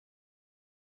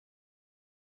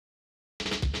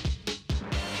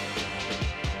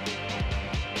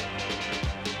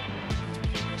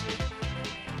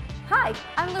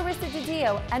Hi, I'm Larissa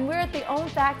DiDio, and we're at the OWN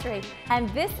Factory, and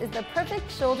this is the perfect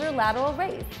shoulder lateral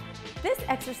raise. This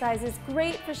exercise is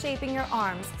great for shaping your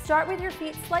arms. Start with your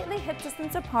feet slightly hip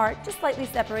distance apart, just slightly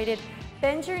separated.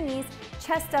 Bend your knees,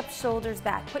 chest up, shoulders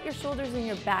back. Put your shoulders in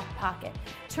your back pocket.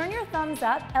 Turn your thumbs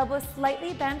up, elbows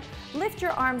slightly bent. Lift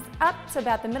your arms up to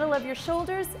about the middle of your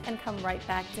shoulders and come right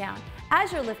back down.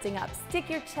 As you're lifting up, stick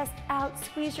your chest out,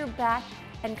 squeeze your back,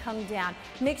 and come down.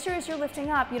 Make sure as you're lifting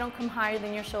up, you don't come higher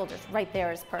than your shoulders. Right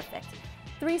there is perfect.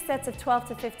 3 sets of 12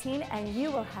 to 15, and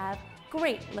you will have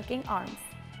great looking arms.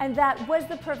 And that was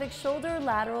the perfect shoulder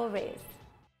lateral raise.